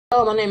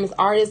Hello, my name is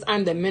Artist.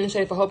 I'm the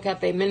administrator for Hope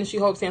Cafe Ministry.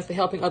 Hope stands for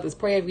helping others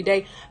pray every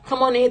day.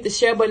 Come on and hit the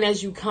share button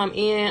as you come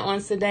in on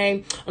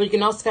today. You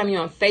can also find me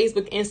on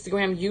Facebook,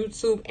 Instagram,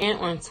 YouTube, and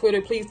on Twitter.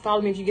 Please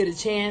follow me if you get a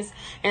chance.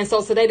 And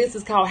so today, this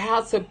is called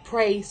How to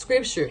Pray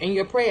Scripture in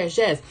your prayers.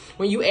 Yes,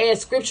 when you add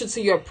scripture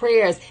to your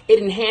prayers, it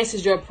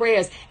enhances your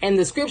prayers. And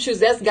the scriptures,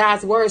 that's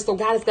God's word. So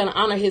God is going to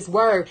honor his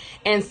word.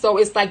 And so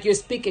it's like you're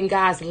speaking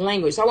God's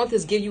language. So I want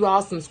to give you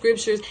all some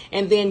scriptures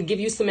and then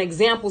give you some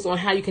examples on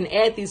how you can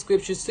add these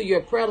scriptures to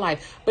your prayer life.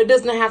 But it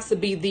doesn't have to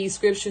be these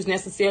scriptures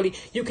necessarily.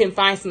 You can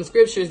find some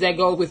scriptures that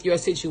go with your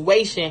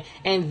situation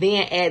and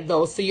then add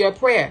those to your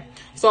prayer.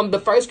 So the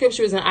first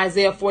scripture is in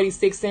Isaiah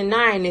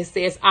 46:9. It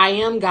says, I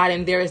am God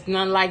and there is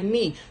none like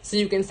me. So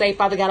you can say,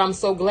 Father God, I'm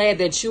so glad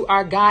that you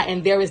are God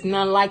and there is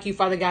none like you,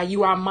 Father God.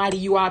 You are mighty,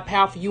 you are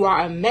powerful, you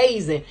are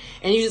amazing.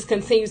 And you just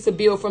continue to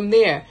build from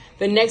there.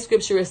 The next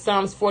scripture is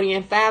Psalms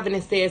 40:5, and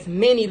it says,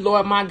 many,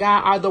 Lord my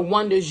God, are the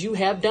wonders you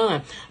have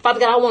done. Father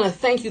God, I want to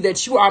thank you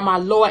that you are my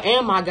Lord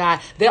and my God.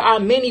 There are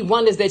many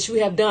wonders that you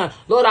have done.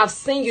 Lord, I've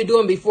seen you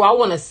doing before. I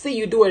want to see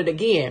you do it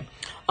again.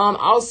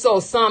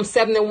 Also, Psalm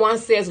 71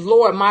 says,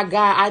 Lord, my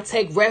God, I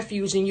take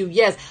refuge in you.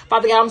 Yes,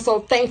 Father God, I'm so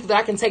thankful that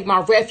I can take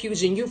my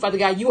refuge in you, Father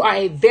God. You are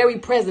a very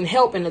present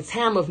help in the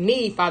time of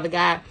need, Father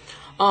God.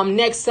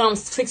 Next, Psalm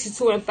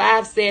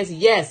 62:5 says,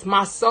 yes,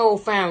 my soul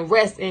found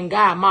rest in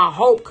God. My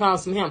hope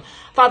comes from him.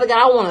 Father God,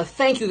 I want to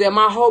thank you that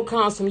my hope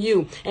comes from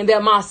you and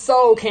that my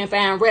soul can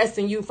find rest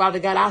in you, Father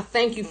God. I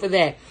thank you for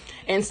that.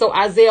 And so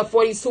Isaiah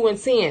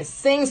 42:10,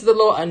 sing to the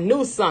Lord a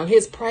new song,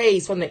 his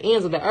praise from the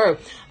ends of the earth.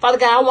 Father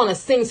God, I want to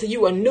sing to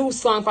you a new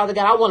song, Father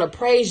God. I want to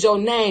praise your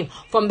name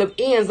from the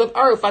ends of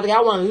earth, Father God.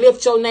 I want to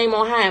lift your name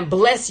on high and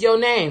bless your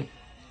name.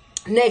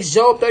 Next,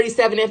 Job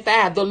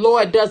 37:5, the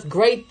Lord does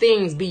great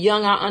things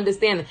beyond our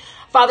understanding.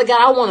 Father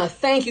God, I want to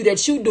thank you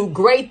that you do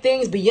great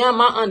things beyond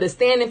my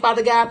understanding,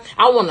 Father God.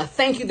 I want to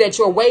thank you that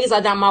your ways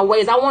are not my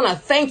ways. I want to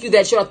thank you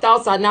that your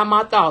thoughts are not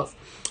my thoughts.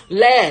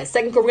 Last,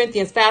 2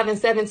 Corinthians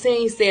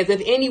 5:17 says,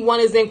 if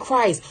anyone is in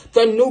Christ,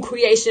 the new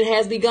creation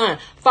has begun.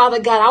 Father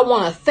God, I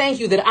want to thank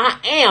you that I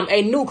am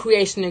a new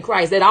creation in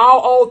Christ, that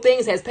all old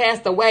things has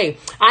passed away.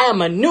 I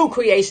am a new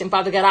creation,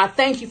 Father God. I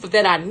thank you for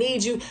that. I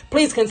need you.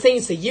 Please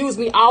continue to use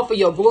me all for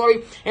your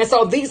glory. And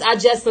so these are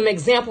just some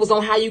examples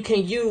on how you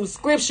can use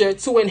scripture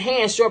to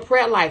enhance your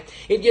prayer life.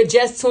 If you're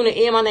just tuning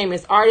in, my name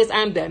is Artist.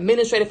 I'm the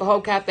administrator for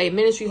Hope Cafe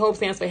Ministry. Hope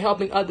stands for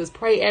helping others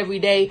pray every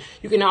day.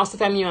 You can also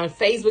find me on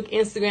Facebook,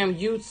 Instagram,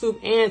 YouTube,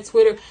 and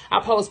Twitter. I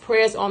post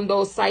prayers on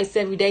those sites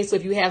every day. So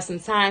if you have some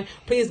time,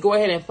 please go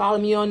ahead and follow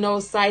me on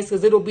those sites,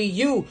 because it'll be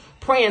you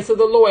praying to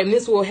the Lord, and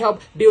this will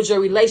help build your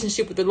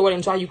relationship with the Lord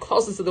and draw you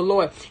closer to the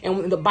Lord. And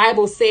when the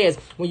Bible says,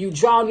 when you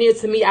draw near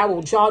to me, I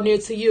will draw near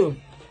to you.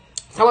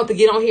 So I want to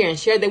get on here and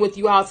share that with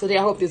you all today.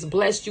 I hope this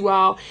blessed you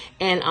all.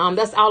 And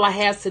that's all I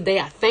have today.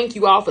 I thank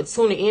you all for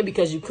tuning in,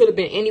 because you could have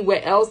been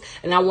anywhere else.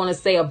 And I want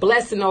to say a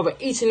blessing over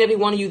each and every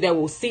one of you that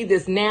will see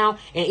this now,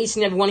 and each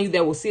and every one of you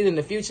that will see it in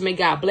the future. May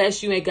God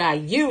bless you. May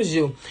God use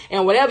you.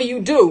 And whatever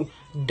you do,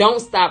 don't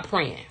stop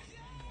praying.